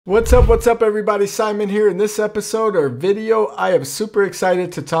What's up everybody? Simon here. In this episode or video, I am super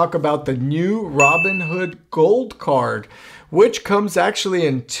excited to talk about the new Robinhood Gold Card, which comes actually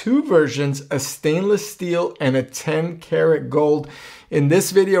in two versions, a stainless steel and a 10-karat gold. In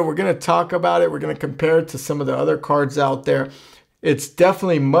this video, we're going to talk about it. We're going to compare it to some of the other cards out there. It's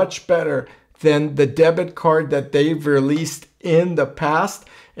definitely much better than the debit card that they've released in the past,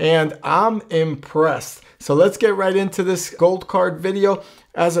 and I'm impressed. So let's get right into this gold card video.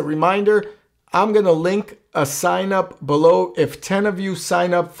 As a reminder, I'm going to link a sign up below. If 10 of you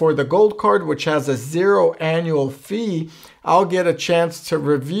sign up for the gold card, which has a 0 annual fee, I'll get a chance to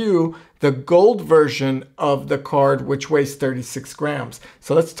review the gold version of the card, which weighs 36 grams.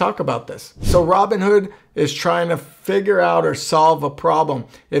 So let's talk about this. So Robinhood is trying to figure out or solve a problem.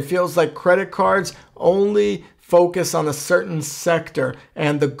 It feels like credit cards only focus on a certain sector,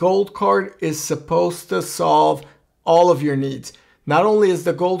 and the gold card is supposed to solve all of your needs. Not only is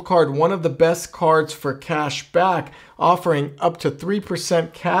the gold card one of the best cards for cash back, offering up to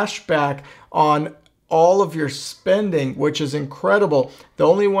 3% cash back on all of your spending, which is incredible. The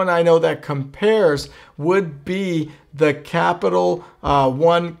only one I know that compares would be the Capital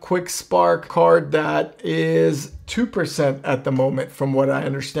One Quick Spark card that is 2% at the moment, from what I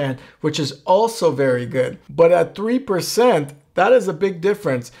understand, which is also very good. But at 3%, that is a big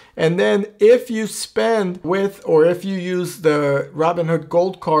difference. And then if you spend with, or if you use the Robinhood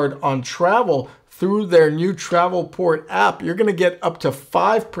Gold Card on travel through their new Travelport app, you're going to get up to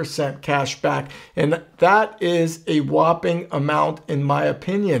 5% cash back. And that is a whopping amount in my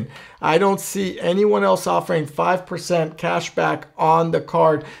opinion. I don't see anyone else offering 5% cash back on the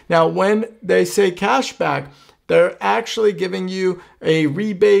card. Now, when they say cash back, they're actually giving you a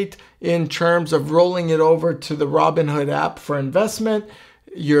rebate in terms of rolling it over to the Robinhood app for investment.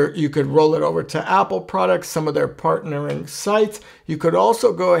 You could roll it over to Apple products, some of their partnering sites. You could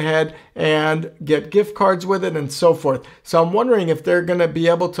also go ahead and get gift cards with it and so forth. So I'm wondering if they're going to be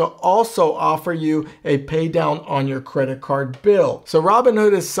able to also offer you a pay down on your credit card bill. So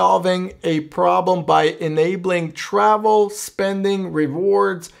Robinhood is solving a problem by enabling travel, spending,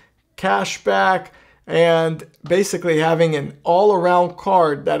 rewards, cash back, and basically having an all-around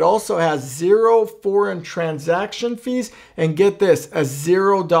card that also has 0 foreign transaction fees, and get this, a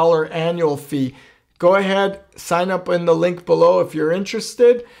 $0 annual fee. Go ahead, sign up in the link below if you're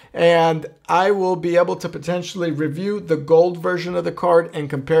interested, and I will be able to potentially review the gold version of the card and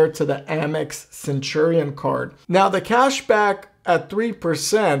compare it to the Amex Centurion card. Now, the cash back at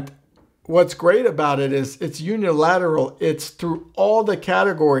 3%, what's great about it is it's unilateral. It's through all the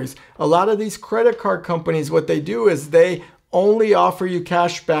categories. A lot of these credit card companies, what they do is they only offer you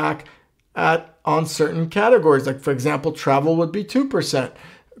cash back on certain categories. Like, for example, travel would be 2%,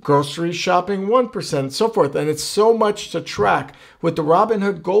 grocery shopping 1%, and so forth. And it's so much to track. With the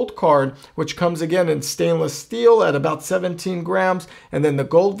Robinhood Gold Card, which comes again in stainless steel at about 17 grams, and then the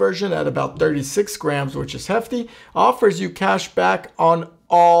gold version at about 36 grams, which is hefty, offers you cash back on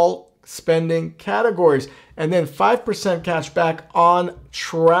all spending categories, and then 5% cash back on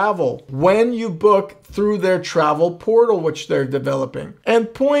travel when you book through their travel portal, which they're developing.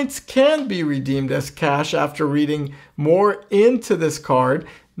 And points can be redeemed as cash after reading more into this card.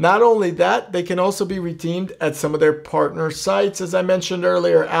 Not only that, they can also be redeemed at some of their partner sites. As I mentioned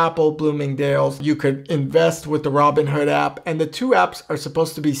earlier, Apple, Bloomingdale's. You could invest with the Robinhood app, and the two apps are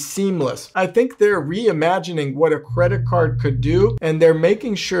supposed to be seamless. I think they're reimagining what a credit card could do, and they're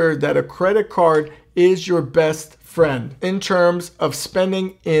making sure that a credit card is your best friend in terms of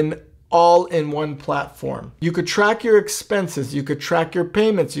spending in all in one platform. You could track your expenses, you could track your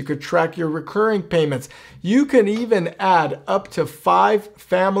payments, you could track your recurring payments. You can even add up to 5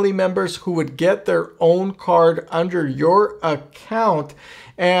 family members who would get their own card under your account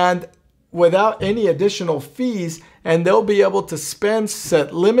and without any additional fees, and they'll be able to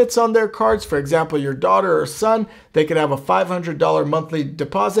set limits on their cards. For example, your daughter or son, they could have a $500 monthly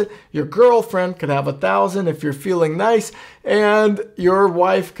deposit. Your girlfriend could have $1,000 if you're feeling nice, and your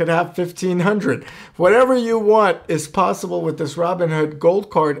wife could have $1,500. Whatever you want is possible with this Robinhood Gold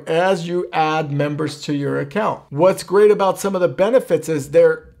Card as you add members to your account. What's great about some of the benefits is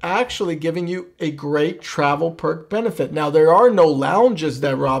they're actually giving you a great travel perk benefit. Now, there are no lounges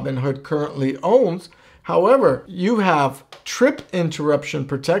that Robinhood currently owns. However, you have trip interruption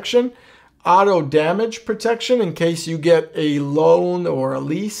protection, auto damage protection in case you get a loan or a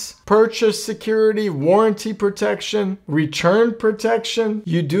lease, purchase security, warranty protection, return protection.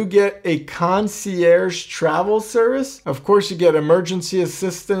 You do get a concierge travel service. Of course, you get emergency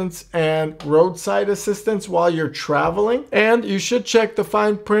assistance and roadside assistance while you're traveling. And you should check the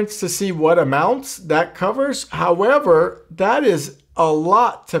fine prints to see what amounts that covers. However, that is a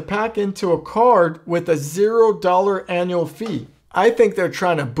lot to pack into a card with a $0 annual fee. I think they're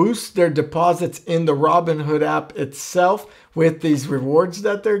trying to boost their deposits in the Robinhood app itself with these rewards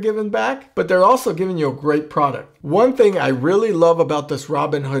that they're giving back, but they're also giving you a great product. One thing I really love about this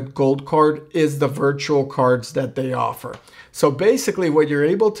Robinhood Gold Card is the virtual cards that they offer. So basically what you're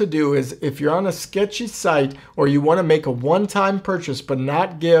able to do is if you're on a sketchy site or you want to make a one-time purchase but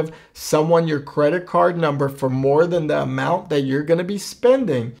not give someone your credit card number for more than the amount that you're going to be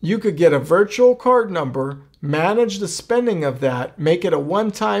spending, you could get a virtual card number, manage the spending of that, make it a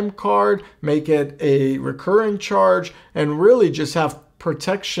one-time card, make it a recurring charge, and really just have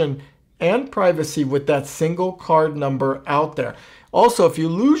protection and privacy with that single card number out there. Also, if you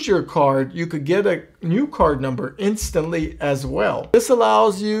lose your card, you could get a new card number instantly as well. This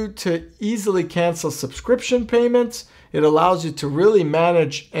allows you to easily cancel subscription payments. It allows you to really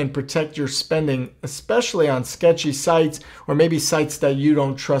manage and protect your spending, especially on sketchy sites or maybe sites that you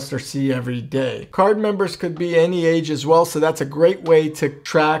don't trust or see every day. Card members could be any age as well, so that's a great way to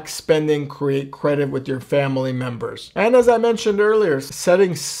track spending, create credit with your family members. And as I mentioned earlier,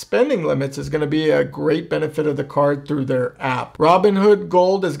 setting spending limits is going to be a great benefit of the card through their app. Robinhood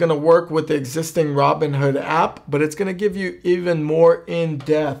Gold is going to work with the existing Robinhood app, but it's going to give you even more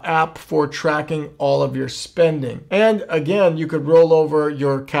in-depth app for tracking all of your spending. And again, you could roll over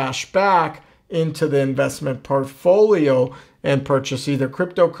your cash back into the investment portfolio and purchase either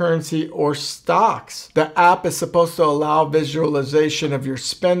cryptocurrency or stocks. The app is supposed to allow visualization of your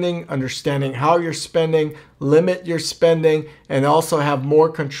spending, understanding how you're spending, limit your spending, and also have more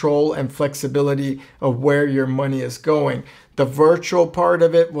control and flexibility of where your money is going. The virtual part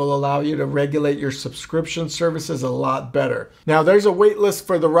of it will allow you to regulate your subscription services a lot better. Now, there's a wait list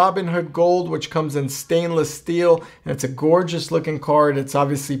for the Robinhood Gold, which comes in stainless steel, and it's a gorgeous looking card. It's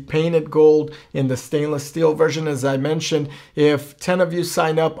obviously painted gold in the stainless steel version. As I mentioned, if 10 of you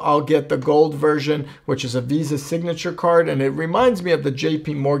sign up, I'll get the gold version, which is a Visa signature card, and it reminds me of the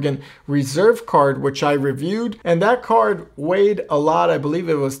JP Morgan Reserve card, which I reviewed, and that card weighed a lot. I believe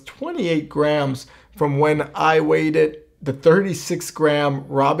it was 28 grams from when I weighed it. The 36-gram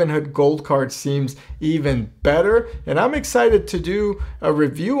Robinhood Gold Card seems even better, and I'm excited to do a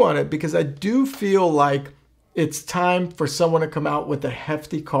review on it because I do feel like it's time for someone to come out with a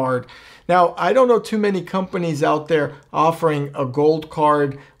hefty card. Now, I don't know too many companies out there offering a gold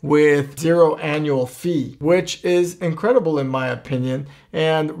card with zero annual fee, which is incredible in my opinion,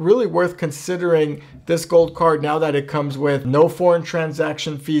 and really worth considering this gold card now that it comes with no foreign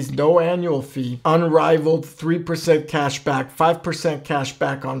transaction fees, no annual fee, unrivaled 3% cash back, 5% cash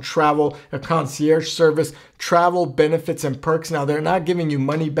back on travel, a concierge service, travel benefits and perks. Now, they're not giving you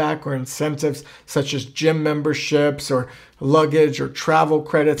money back or incentives such as gym memberships or luggage or travel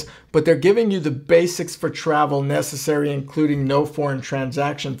credits, but they're giving you the basics for travel necessary, including no foreign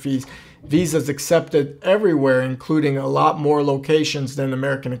transaction fees. Visa's accepted everywhere, including a lot more locations than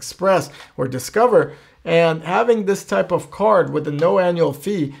American Express or Discover. And having this type of card with a no annual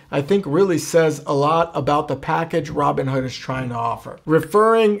fee, I think really says a lot about the package Robinhood is trying to offer.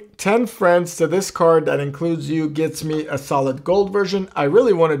 Referring 10 friends to this card that includes you gets me a solid gold version. I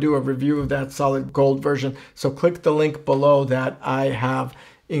really want to do a review of that solid gold version, so click the link below that I have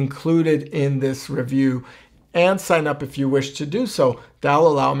included in this review and sign up if you wish to do so. That'll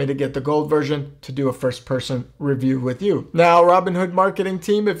allow me to get the gold version to do a first-person review with you. Now, Robinhood marketing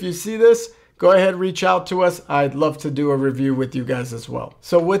team, if you see this, go ahead, reach out to us. I'd love to do a review with you guys as well.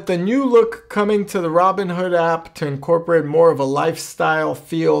 So with the new look coming to the Robinhood app to incorporate more of a lifestyle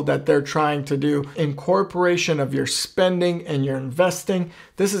feel that they're trying to do, incorporation of your spending and your investing,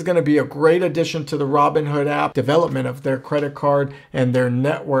 this is going to be a great addition to the Robinhood app, development of their credit card and their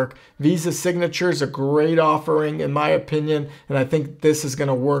network. Visa Signature is a great offering in my opinion, and I think this is going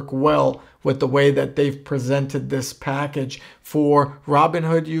to work well with the way that they've presented this package for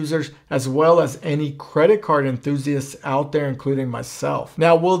Robinhood users as well as any credit card enthusiasts out there, including myself.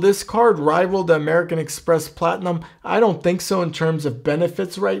 Now, will this card rival the American Express Platinum? I don't think so in terms of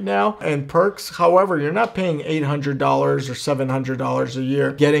benefits right now and perks. However, you're not paying $800 or $700 a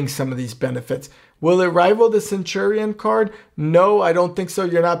year getting some of these benefits. Will it rival the Centurion card? No, I don't think so.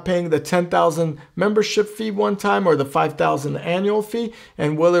 You're not paying the $10,000 membership fee one time or the $5,000 annual fee.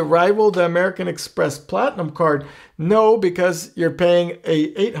 And will it rival the American Express Platinum card? No, because you're paying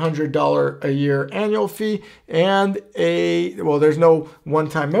a $800 a year annual fee and there's no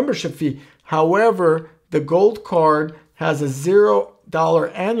one-time membership fee. However, the Gold Card has a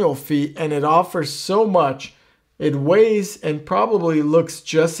 $0 annual fee and it offers so much. It weighs and probably looks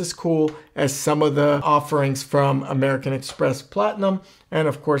just as cool as some of the offerings from American Express Platinum and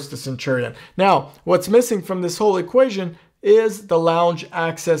of course the Centurion. Now, what's missing from this whole equation is the lounge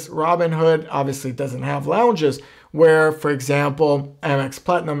access. Robinhood obviously doesn't have lounges, where, for example, Amex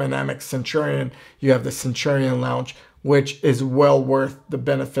Platinum and Amex Centurion, you have the Centurion Lounge, which is well worth the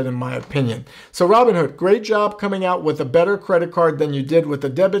benefit in my opinion. So Robinhood, great job coming out with a better credit card than you did with a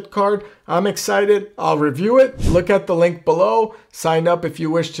debit card. I'm excited. I'll review it. Look at the link below. Sign up if you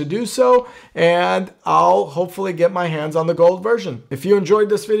wish to do so, and I'll hopefully get my hands on the gold version. If you enjoyed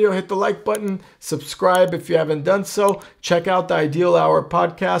this video, hit the like button, subscribe if you haven't done so. Check out the Ideal Hour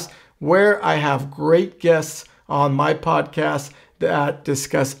podcast, where I have great guests on my podcast that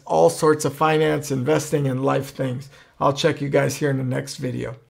discuss all sorts of finance, investing, and life things. I'll check you guys here in the next video.